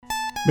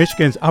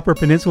Michigan's Upper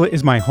Peninsula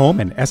is my home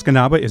and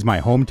Escanaba is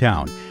my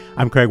hometown.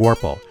 I'm Craig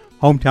Warple.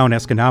 Hometown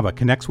Escanaba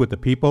connects with the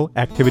people,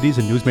 activities,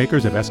 and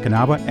newsmakers of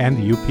Escanaba and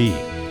the UP.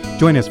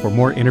 Join us for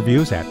more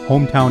interviews at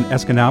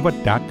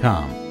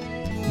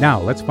hometownescanaba.com. Now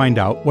let's find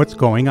out what's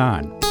going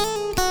on.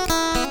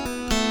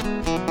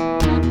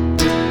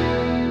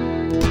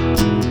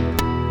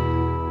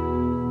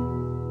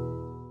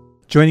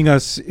 Joining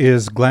us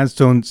is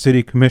Gladstone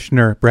City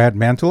Commissioner Brad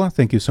Mantala.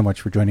 Thank you so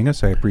much for joining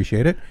us. I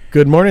appreciate it.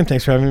 Good morning.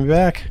 Thanks for having me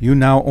back. You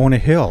now own a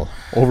hill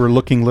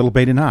overlooking Little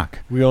Badenoch.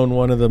 We own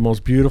one of the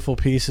most beautiful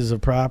pieces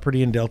of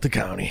property in Delta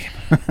County.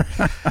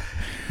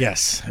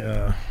 Yes.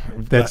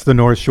 That's the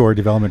North Shore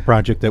Development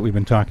Project that we've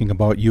been talking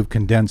about. You've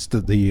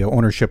condensed the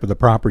ownership of the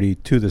property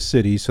to the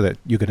city so that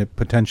you could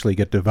potentially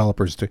get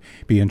developers to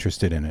be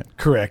interested in it.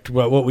 Correct.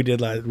 Well, what we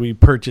did we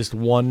purchased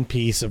one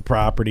piece of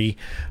property,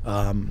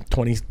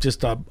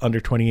 just under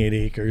 28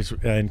 acres,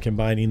 and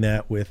combining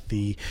that with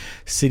the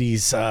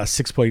city's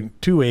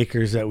 6.2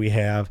 acres that we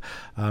have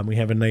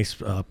a nice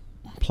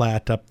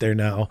plat up there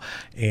now,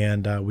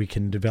 and we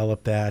can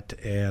develop that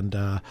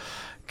and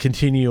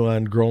continue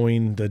on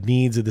growing the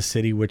needs of the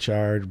city, which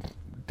have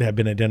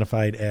been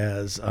identified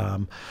as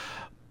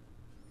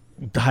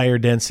higher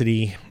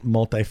density,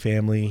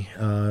 multifamily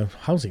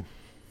housing.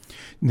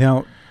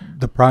 Now,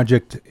 the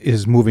project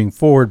is moving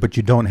forward, but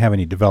you don't have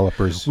any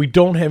developers. We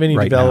don't have any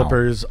right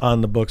developers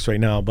on the books right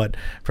now, but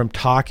from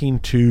talking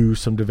to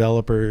some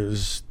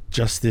developers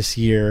just this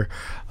year,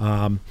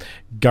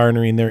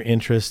 garnering their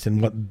interest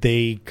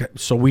in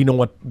so we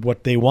know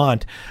what they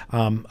want.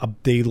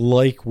 They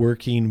like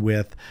working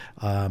with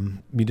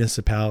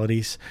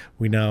municipalities.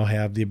 We now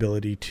have the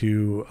ability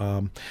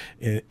to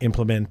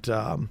implement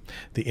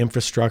the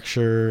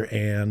infrastructure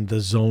and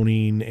the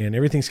zoning, and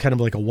everything's kind of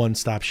like a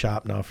one-stop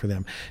shop now for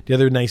them. The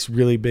other nice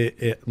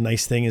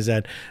thing is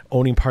that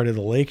owning part of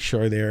the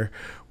lakeshore there,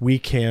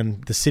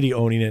 the city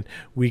owning it,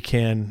 we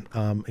can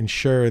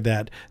ensure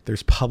that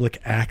there's public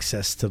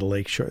access to the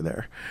lakeshore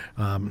there.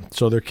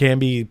 So there can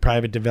be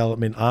private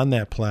development on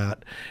that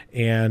plat,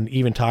 and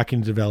even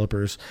talking to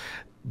developers,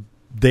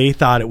 they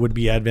thought it would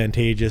be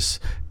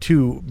advantageous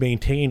to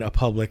maintain a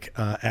public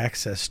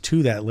access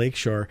to that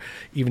lakeshore,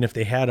 even if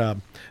they had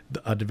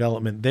a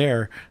development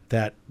there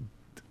that,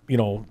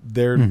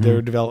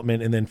 their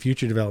development and then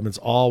future developments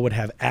all would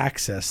have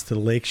access to the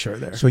lakeshore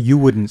there. So you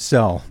wouldn't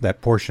sell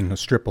that portion, a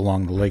strip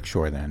along the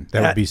lakeshore then?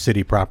 That would be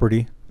city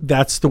property?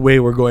 That's the way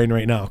we're going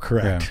right now,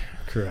 correct. Yeah.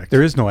 Correct.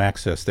 There is no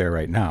access there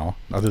right now,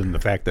 other than the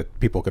fact that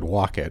people could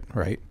walk it,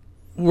 right?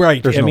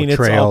 Right. There's no trail,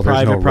 it's all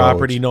private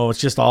property. Roads. No, it's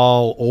just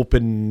all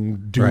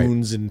open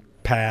dunes and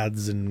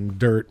paths and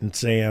dirt and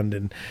sand,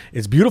 and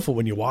it's beautiful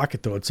when you walk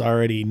it, though. It's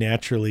already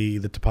naturally,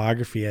 the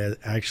topography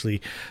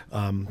actually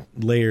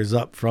layers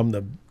up from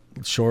the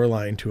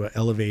shoreline to an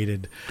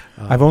elevated.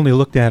 I've only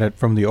looked at it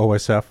from the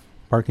OSF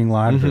parking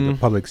lot, or the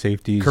public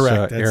safety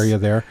area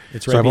there.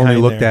 It's so right I've only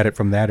looked there. at it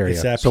from that area.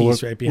 It's that so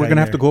piece we're right behind going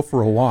to have there. to go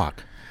for a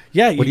walk.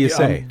 Yeah. What do you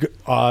say?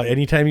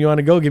 Anytime you want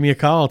to go, give me a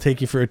call. I'll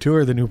take you for a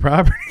tour of the new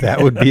property. That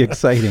would be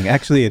exciting.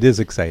 Actually, it is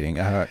exciting.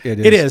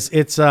 It is.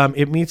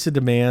 It meets the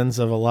demands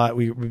of a lot.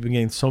 We've been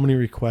getting so many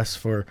requests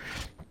for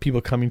people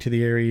coming to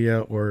the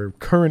area or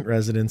current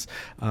residents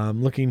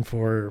looking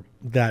for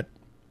that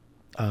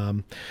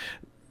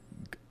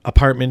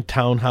apartment,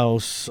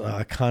 townhouse,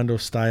 condo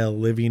style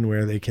living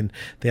where they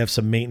have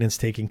some maintenance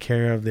taken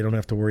care of. They don't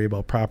have to worry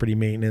about property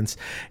maintenance,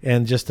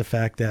 and just the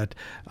fact that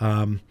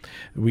even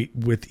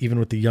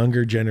with the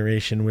younger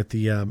generation, with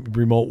the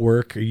remote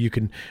work, we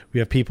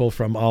have people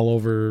from all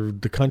over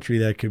the country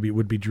that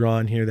would be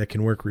drawn here that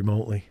can work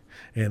remotely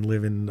and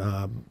live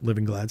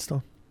in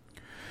Gladstone.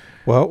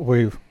 Well,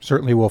 we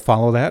certainly will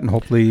follow that, and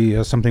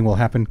hopefully something will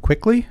happen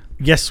quickly.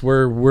 Yes,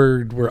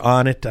 we're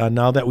on it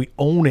now that we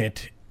own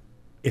it.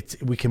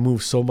 We can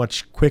move so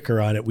much quicker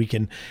on it. We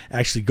can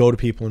actually go to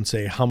people and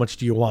say, how much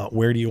do you want?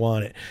 Where do you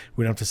want it?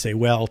 We don't have to say,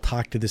 well,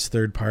 talk to this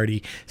third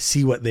party,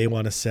 see what they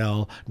want to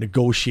sell,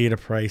 negotiate a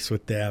price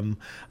with them.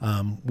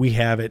 We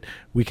have it.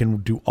 We can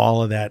do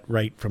all of that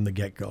right from the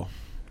get-go.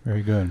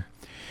 Very good.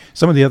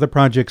 Some of the other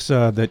projects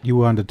that you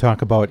wanted to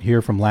talk about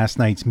here from last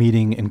night's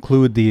meeting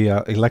include the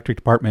Electric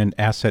Department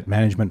Asset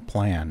Management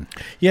Plan.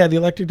 Yeah, the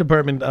Electric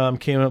Department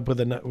came up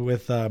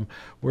with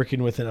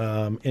working with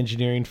an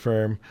engineering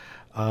firm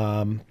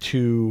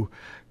to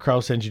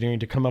Kraus Engineering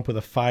to come up with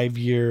a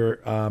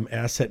 5-year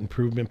asset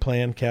improvement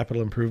plan,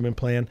 capital improvement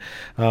plan.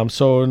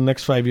 So in the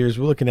next 5 years,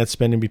 we're looking at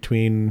spending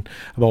between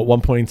about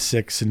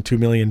 $1.6 and $2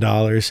 million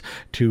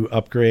to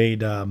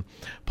upgrade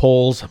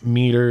poles,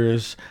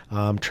 meters,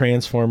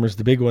 transformers.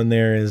 The big one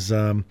there is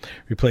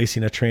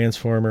replacing a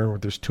transformer.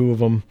 There's 2 of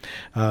them.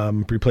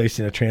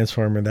 Replacing a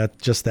transformer,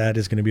 that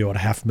is going to be about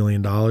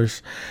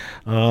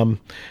 $500,000.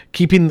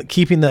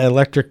 Keeping the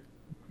electric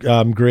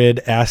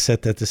grid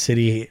asset that the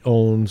city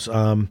owns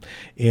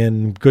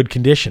in good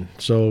condition,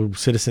 so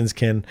citizens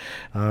can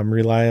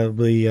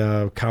reliably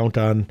count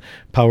on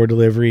power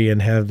delivery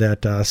and have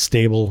that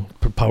stable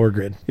power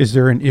grid. Is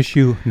there an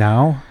issue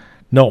now?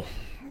 No.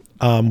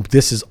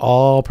 This is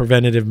all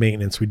preventative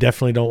maintenance. We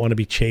definitely don't want to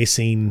be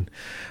chasing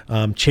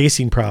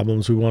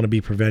problems. We want to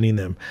be preventing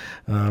them.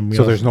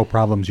 So there's no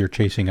problems you're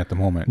chasing at the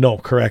moment? No,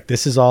 correct.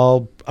 This is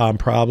all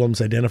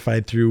problems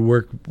identified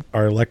through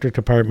our electric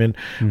department,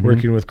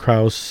 working with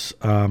Kraus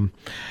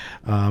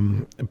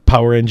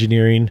Power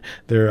Engineering.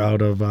 They're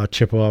out of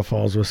Chippewa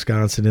Falls,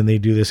 Wisconsin, and they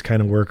do this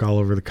kind of work all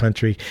over the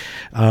country.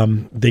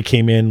 They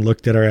came in,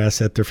 looked at our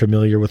asset. They're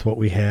familiar with what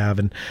we have,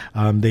 and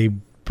they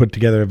put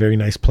together a very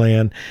nice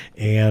plan.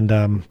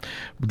 And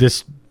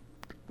this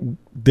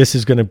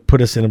is going to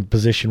put us in a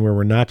position where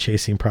we're not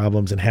chasing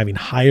problems and having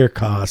higher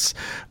costs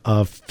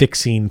of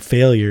fixing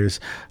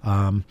failures.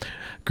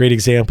 Great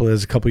example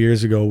is a couple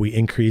years ago, we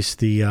increased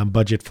the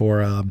budget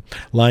for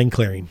line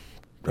clearing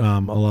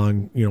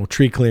along,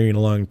 tree clearing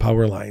along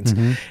power lines.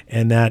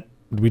 And that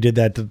we did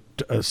that,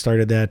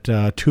 started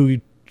that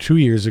 2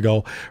 years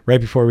ago,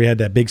 right before we had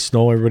that big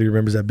snow. Everybody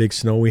remembers that big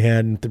snow we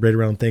had right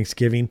around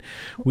Thanksgiving.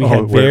 We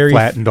had where it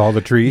flattened all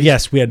the trees?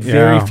 Yes, we had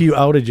very few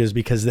outages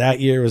because that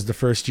year was the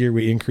first year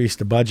we increased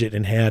the budget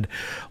and had,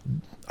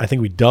 I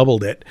think we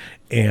doubled it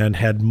and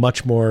had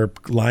much more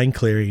line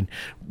clearing.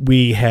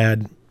 We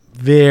had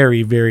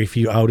very, very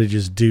few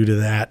outages due to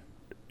that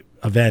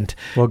event.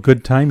 Well,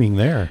 good timing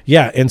there.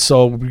 Yeah, and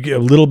so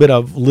literally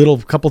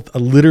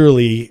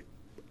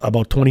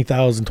about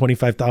 $20,000,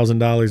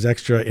 $25,000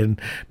 extra in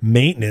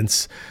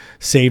maintenance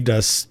saved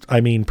us,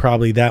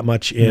 probably that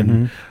much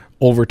in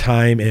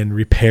overtime and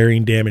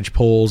repairing damaged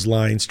poles,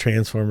 lines,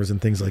 transformers,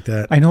 and things like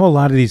that. I know a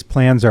lot of these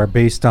plans are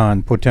based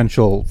on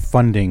potential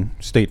funding,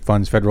 state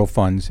funds, federal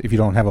funds. If you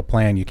don't have a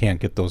plan, you can't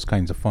get those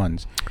kinds of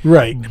funds.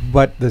 Right.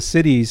 But the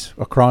cities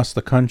across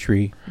the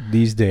country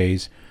these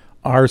days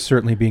are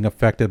certainly being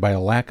affected by a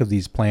lack of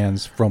these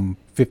plans from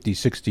 50,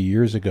 60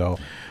 years ago,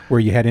 where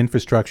you had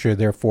infrastructure,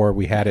 therefore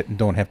we had it and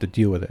don't have to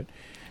deal with it.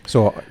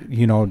 So,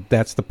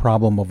 that's the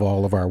problem of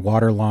all of our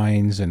water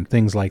lines and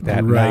things like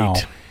that now.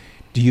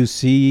 Do you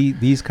see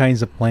these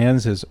kinds of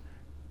plans as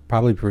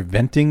probably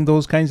preventing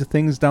those kinds of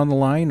things down the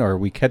line, or are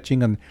we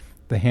catching on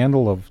the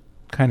handle of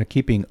kind of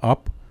keeping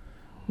up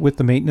with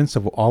the maintenance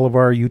of all of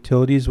our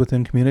utilities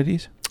within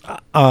communities?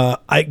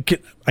 I can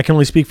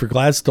only speak for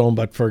Gladstone,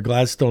 but for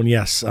Gladstone,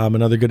 yes.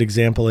 Another good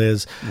example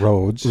is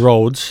roads.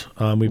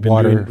 We've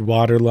been doing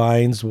water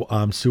lines,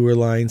 sewer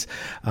lines,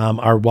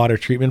 our water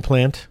treatment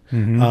plant.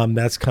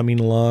 That's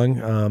coming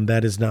along.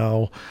 That is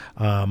now,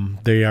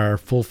 they are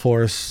full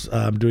force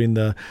doing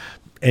the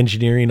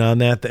engineering on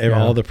that.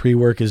 All the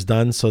pre-work is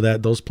done, so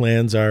that those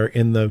plans are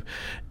in the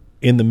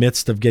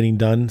midst of getting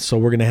done. So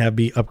we're going to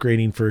be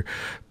upgrading for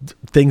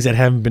things that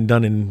haven't been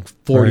done in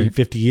 40,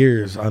 50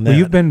 years on that. Well,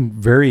 you've been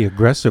very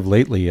aggressive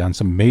lately on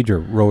some major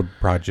road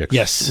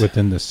projects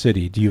within the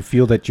city. Do you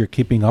feel that you're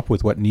keeping up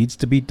with what needs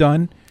to be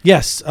done?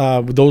 Yes,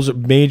 those are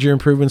major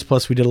improvements.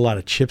 Plus, we did a lot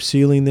of chip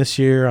sealing this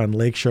year on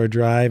Lakeshore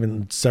Drive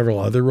and several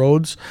other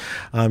roads.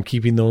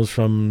 Keeping those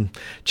from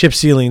chip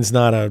sealing's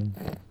not a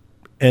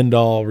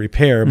end-all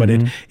repair, but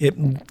it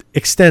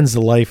extends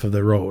the life of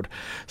the road.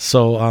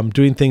 So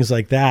doing things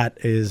like that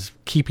is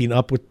keeping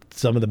up with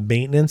some of the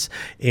maintenance.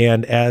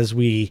 And as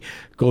we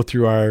go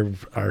through our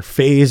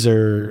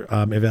phaser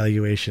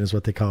evaluation is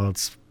what they call it.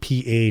 It's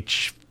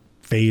PH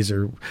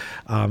phaser.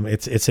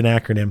 It's an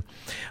acronym.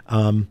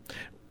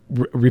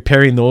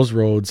 Repairing those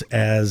roads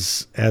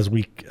as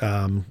we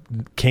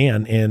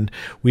can, and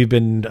we've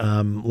been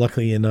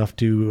lucky enough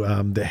to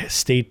the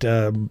state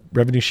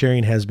revenue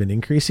sharing has been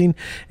increasing,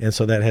 and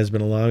so that has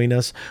been allowing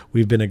us.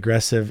 We've been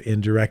aggressive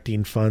in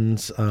directing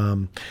funds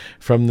from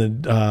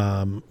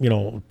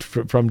the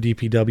from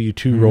DPW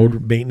to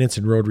road maintenance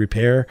and road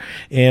repair,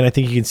 and I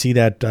think you can see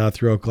that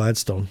throughout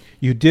Gladstone.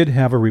 You did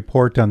have a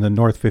report on the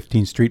North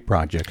 15th Street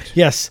project.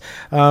 Yes,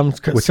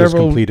 which was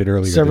completed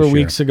earlier several this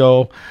weeks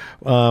ago.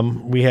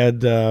 We had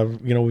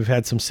we've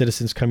had some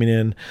citizens coming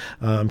in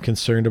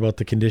concerned about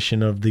the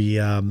condition of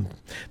the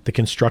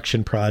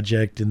construction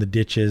project and the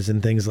ditches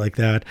and things like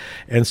that.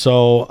 And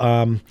so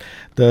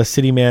the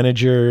city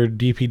manager,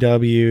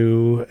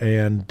 DPW,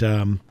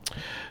 and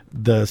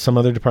some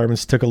other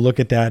departments took a look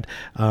at that,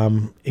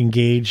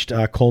 engaged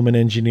Coleman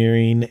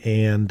Engineering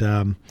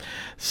and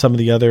some of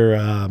the other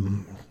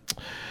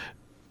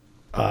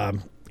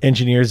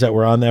engineers that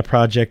were on that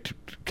project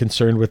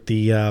concerned with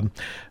the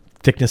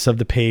thickness of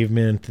the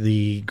pavement,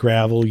 the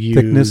gravel used.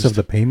 Thickness of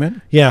the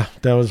pavement? Yeah,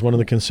 that was one of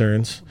the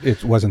concerns.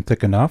 It wasn't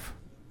thick enough?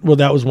 Well,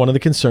 that was one of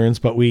the concerns,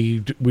 but we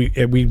bid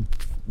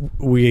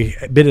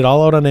it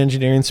all out on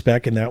engineering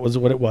spec, and that was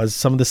what it was.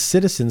 Some of the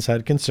citizens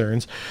had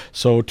concerns,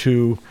 so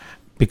to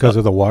because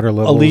of the water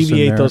levels,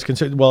 alleviate those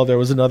concerns. Well, there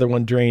was another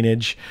one,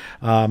 drainage.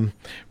 Our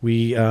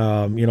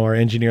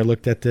engineer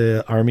looked at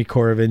the Army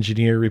Corps of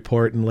Engineer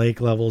report and lake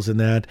levels and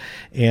that,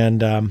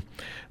 and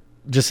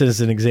just as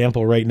an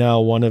example, right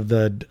now, one of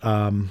the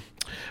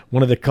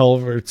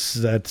culverts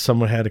that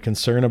someone had a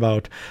concern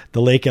about,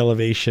 the lake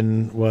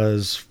elevation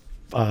was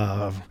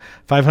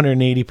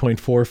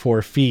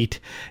 580.44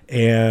 feet,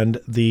 and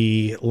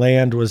the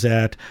land was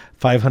at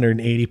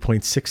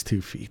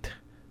 580.62 feet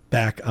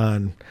back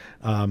on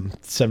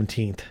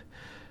 17th.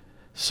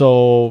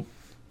 So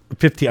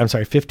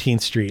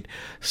 15th Street.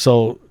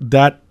 So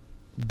that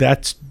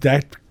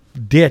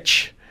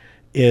ditch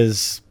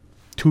is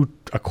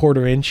a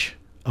quarter inch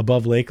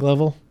above lake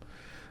level.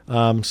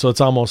 So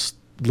it's almost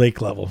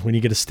lake level. When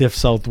you get a stiff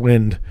south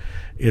wind,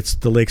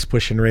 the lake's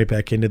pushing right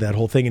back into that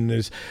whole thing. And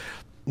there's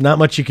not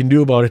much you can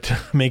do about it to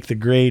make the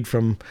grade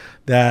from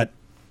that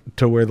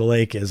to where the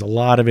lake is. A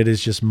lot of it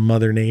is just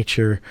Mother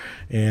Nature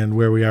and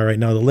where we are right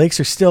now. The lakes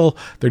are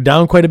they're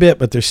down quite a bit,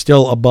 but they're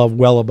still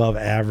well above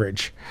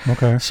average.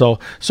 Okay. So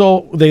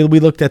we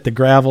looked at the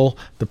gravel,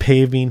 the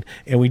paving,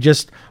 and we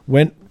just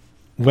went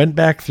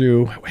back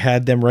through,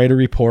 had them write a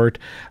report,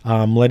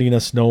 letting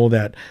us know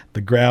that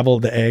the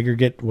gravel, the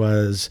aggregate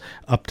was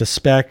up to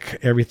spec.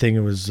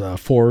 Everything was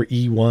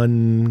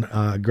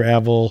 4E1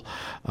 gravel,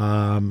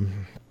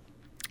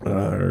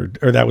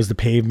 or that was the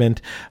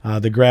pavement.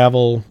 The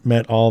gravel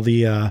met all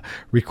the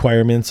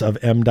requirements of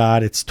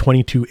MDOT. It's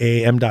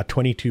MDOT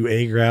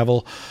 22A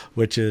gravel,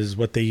 which is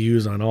what they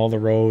use on all the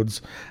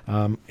roads.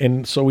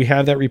 And so we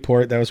have that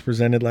report that was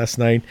presented last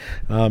night.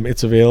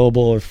 It's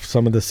available if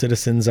some of the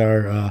citizens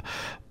are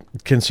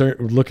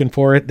looking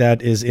for it.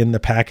 That is in the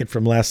packet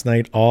from last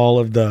night. All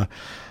of the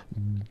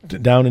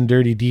down and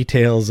dirty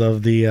details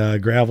of the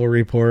gravel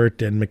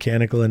report and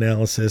mechanical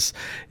analysis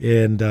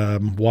and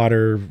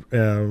water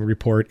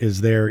report is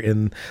there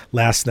in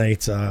last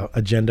night's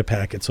agenda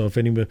packet. So if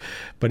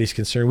anybody's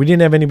concerned, we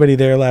didn't have anybody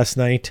there last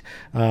night,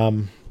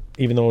 even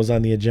though it was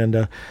on the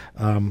agenda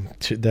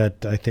that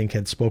I think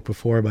had spoke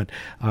before, but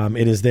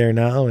it is there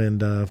now.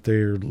 And if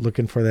they're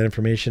looking for that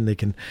information, they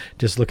can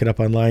just look it up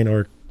online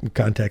or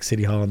contact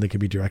City Hall and they can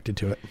be directed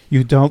to it.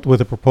 You dealt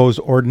with a proposed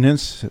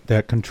ordinance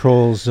that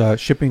controls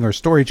shipping or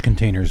storage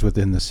containers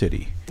within the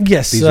city.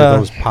 Yes. These are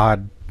those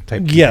pod type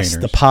containers. Yes,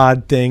 the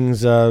pod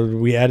things.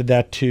 We added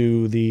that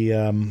to the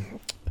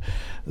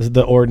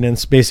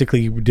ordinance,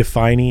 basically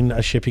defining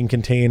a shipping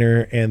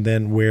container and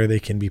then where they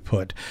can be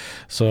put.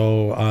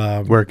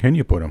 So where can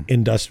you put them?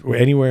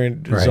 Anywhere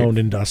zoned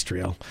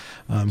industrial.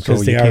 So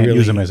you can't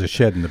use them as a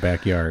shed in the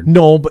backyard.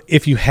 No, but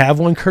if you have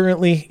one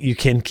currently, you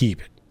can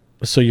keep it.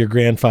 So you're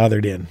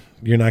grandfathered in.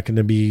 You're not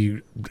going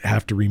to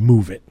have to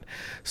remove it.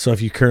 So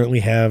if you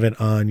currently have it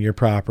on your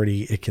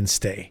property, it can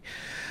stay.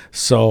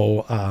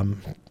 So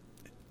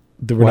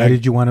why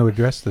did you want to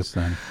address this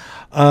then?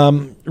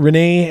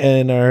 Renee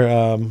and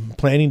our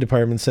planning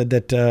department said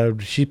that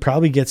she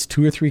probably gets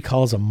 2 or 3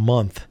 calls a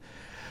month,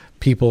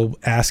 people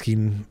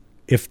asking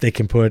if they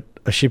can put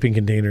a shipping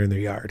container in their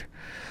yard.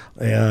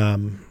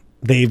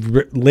 They've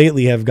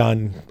lately have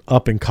gone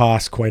up in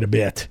cost quite a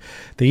bit.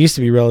 They used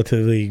to be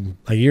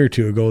a year or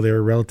two ago, they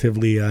were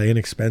relatively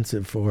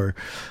inexpensive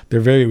they're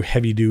very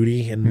heavy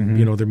duty and,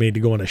 they're made to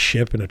go on a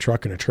ship and a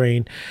truck and a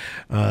train.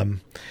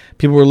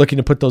 People were looking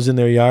to put those in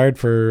their yard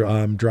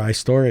for dry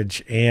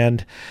storage,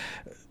 and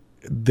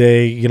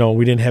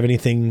we didn't have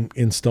anything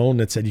in stone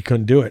that said you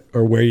couldn't do it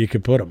or where you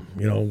could put them.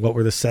 What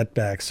were the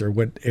setbacks or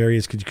what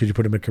areas could you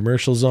put them in a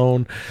commercial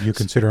zone? You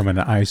consider them an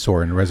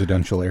eyesore in a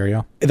residential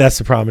area? That's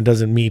the problem. It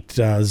doesn't meet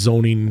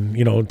zoning,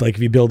 like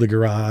if you build a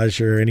garage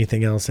or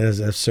anything else, it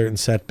has certain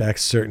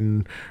setbacks,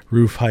 certain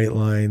roof height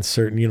lines,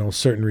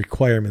 certain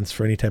requirements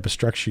for any type of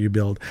structure you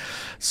build.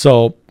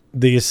 So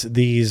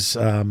these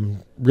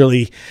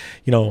really,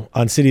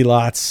 on city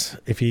lots,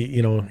 if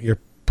you're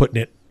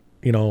putting it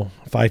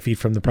 5 feet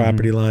from the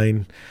property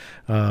line,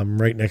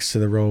 right next to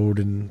the road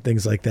and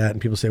things like that.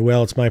 And people say,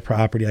 well, it's my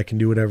property. I can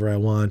do whatever I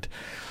want.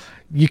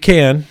 You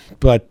can,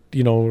 but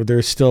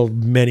there's still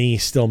many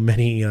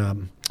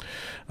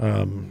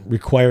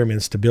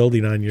requirements to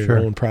building on your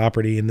own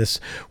property. And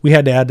we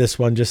had to add this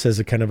one just as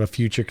a kind of a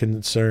future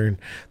concern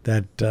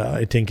that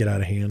it didn't get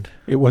out of hand.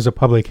 It was a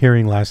public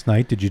hearing last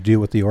night. Did you deal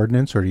with the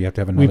ordinance, or do you have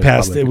to have another? We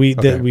passed it.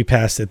 We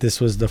passed it.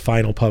 This was the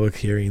final public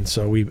hearing,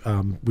 so we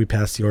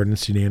passed the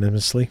ordinance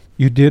unanimously.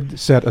 You did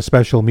set a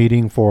special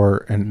meeting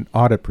for an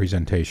audit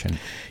presentation.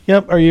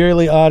 Yep, our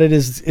yearly audit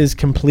is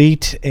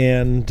complete,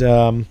 and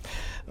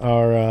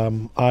our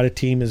audit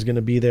team is going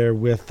to be there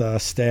with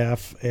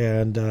staff,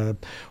 and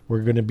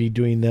we're going to be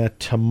doing that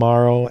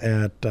tomorrow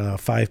at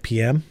 5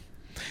 p.m.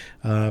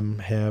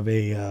 Have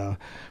a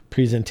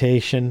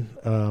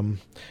presentation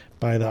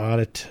by the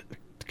audit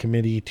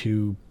committee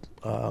to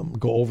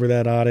go over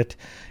that audit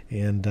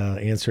and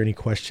answer any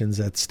questions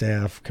that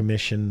staff,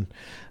 commission,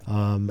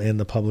 and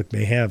the public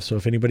may have. So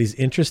if anybody's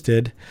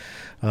interested,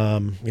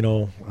 in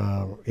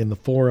the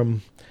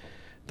forum,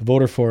 the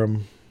voter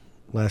forum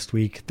last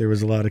week, there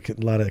was a lot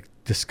of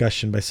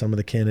discussion by some of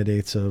the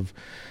candidates of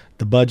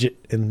the budget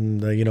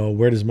and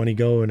where does money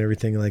go and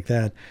everything like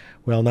that.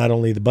 Well, not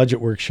only the budget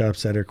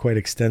workshops that are quite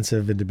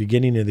extensive at the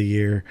beginning of the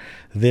year,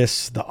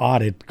 the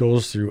audit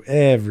goes through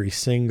every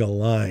single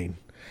line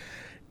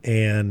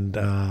and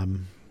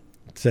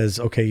says,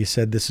 okay, you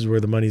said this is where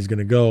the money's going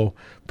to go,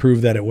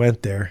 prove that it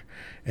went there,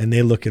 and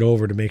they look it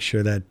over to make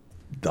sure that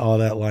all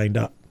that lined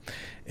up.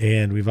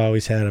 And we've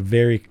always had a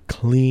very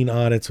clean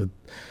audits with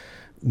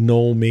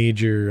no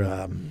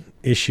major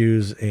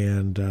issues,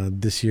 and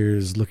this year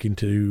is looking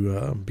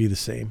to be the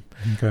same.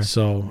 Okay.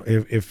 So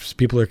if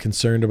people are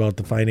concerned about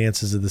the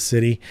finances of the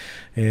city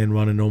and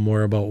want to know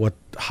more about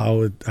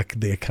how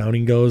the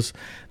accounting goes,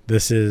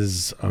 this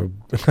is a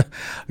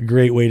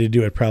great way to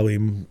do it. Probably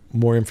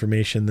more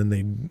information than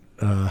they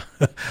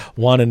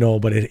want to know,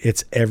 but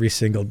it's every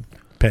single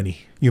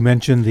penny. You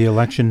mentioned the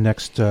election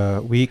next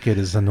week. It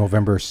is on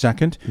November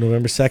 2nd.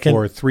 November 2nd.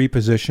 For 3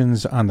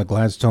 positions on the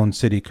Gladstone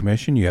City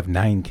Commission. You have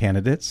 9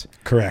 candidates.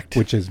 Correct.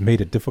 Which has made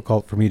it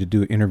difficult for me to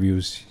do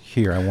interviews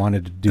here. I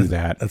wanted to do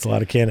that. That's a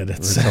lot of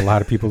candidates. There's a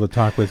lot of people to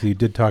talk with. You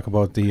did talk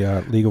about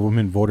the League of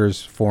Women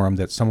Voters Forum,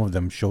 that some of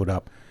them showed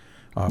up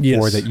yes.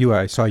 for, that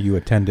I saw you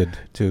attended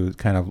to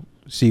kind of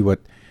see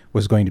what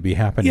was going to be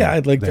happening. Yeah,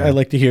 I'd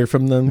like to hear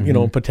from them,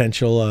 Mm-hmm.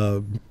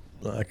 Potential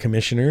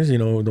commissioners,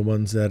 the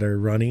ones that are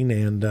running,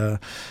 and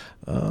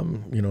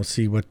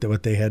see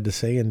what they had to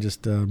say, and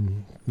just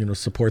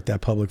support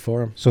that public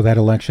forum. So that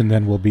election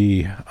then will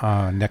be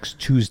next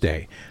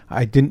Tuesday.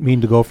 I didn't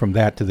mean to go from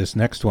that to this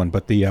next one,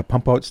 but the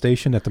pump out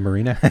station at the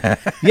marina.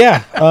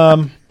 Yeah,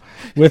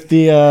 with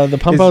the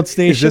pump out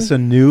station. Is this a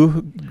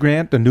new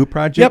grant, a new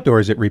project, Yep. or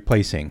is it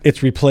replacing?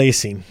 It's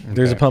replacing. Okay.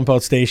 There's a pump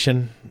out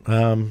station.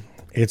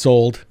 It's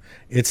old.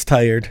 It's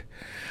tired.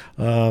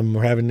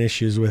 We're having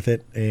issues with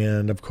it,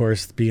 and of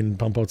course, being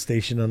pump out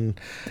station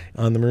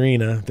on the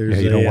marina,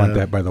 there's you don't want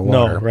that by the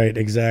water. No, right,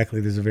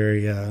 exactly. There's a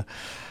very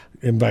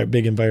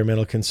big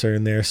environmental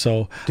concern there.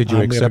 So, did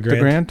you accept the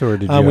grant, or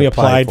did you we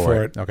apply applied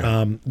for it?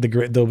 Okay.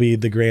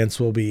 The grants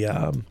will be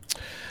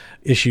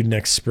issued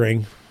next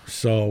spring.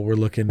 So we're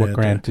looking at what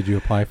grant did you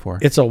apply for?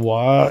 It's a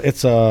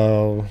let's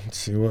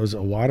see, what was it?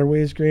 A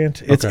waterways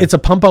grant. Okay. It's a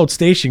pump out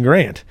station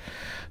grant.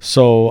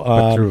 So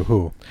But through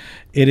who?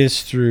 It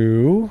is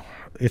through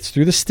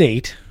the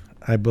state,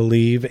 I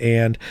believe,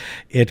 and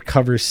it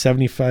covers up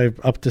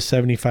to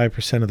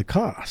 75% of the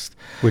cost.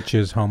 Which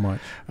is how much?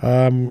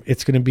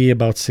 It's going to be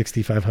about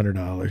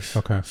 $6,500.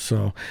 Okay.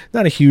 So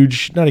not a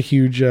huge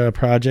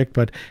project,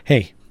 but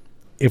hey,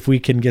 if we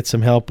can get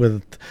some help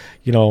with,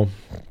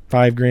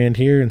 $5,000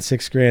 here and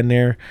 $6,000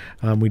 there,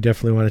 we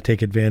definitely want to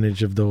take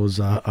advantage of those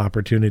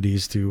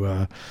opportunities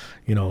to,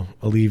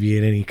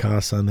 alleviate any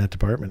costs on that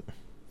department.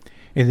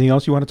 Anything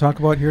else you want to talk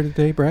about here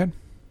today, Brad?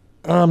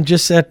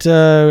 Just that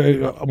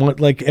I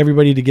want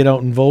everybody to get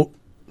out and vote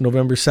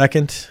November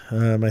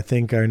 2nd. I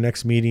think our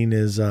next meeting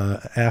is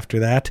after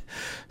that,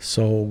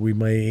 so we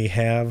may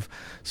have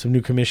some new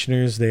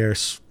commissioners. They are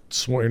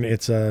sworn.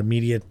 It's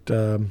immediate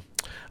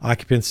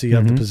occupancy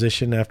of the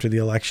position after the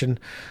election.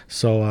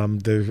 So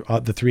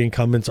the 3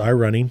 incumbents are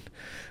running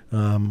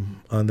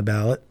on the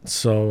ballot.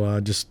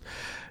 So just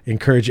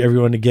encourage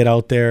everyone to get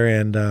out there,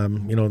 and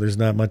there's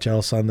not much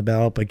else on the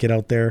ballot, but get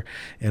out there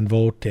and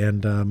vote,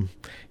 and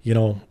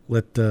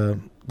let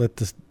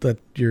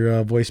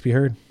your voice be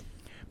heard.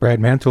 Brad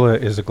Mantula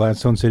is a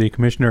Gladstone City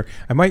Commissioner.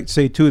 I might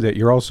say too that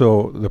you're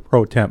also the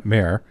pro temp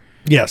mayor.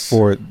 Yes.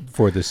 For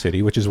the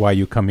city, which is why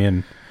you come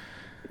in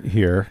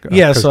here.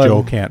 Yeah, because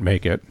Joe can't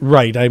make it.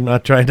 Right. I'm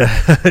not trying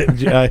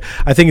to.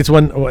 I think it's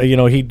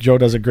Joe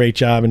does a great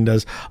job and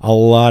does a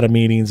lot of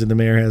meetings, and the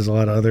mayor has a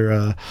lot of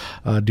other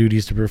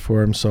duties to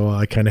perform. So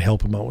I kind of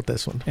help him out with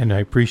this one. And I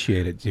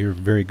appreciate it. You're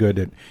very good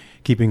at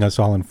keeping us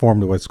all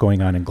informed of what's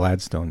going on in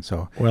Gladstone.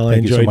 So I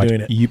enjoy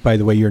doing it. By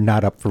the way, you're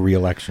not up for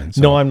re-election.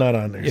 So no, I'm not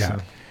on there. Yeah.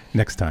 So.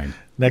 Next time.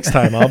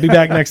 I'll be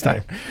back next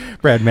time.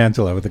 Brad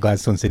Mantula with the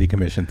Gladstone City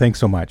Commission. Thanks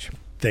so much.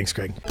 Thanks,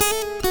 Greg.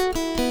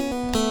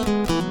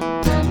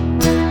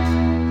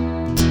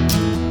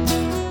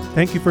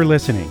 Thank you for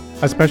listening.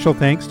 A special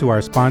thanks to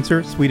our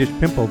sponsor,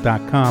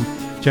 SwedishPimple.com.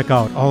 Check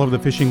out all of the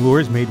fishing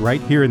lures made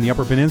right here in the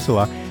Upper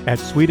Peninsula at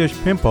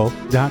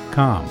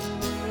SwedishPimple.com.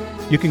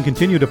 You can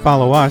continue to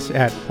follow us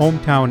at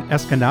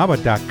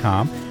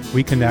HometownesKanaba.com.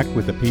 We connect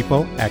with the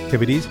people,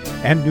 activities,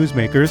 and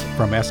newsmakers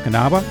from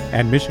Escanaba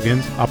and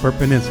Michigan's Upper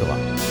Peninsula.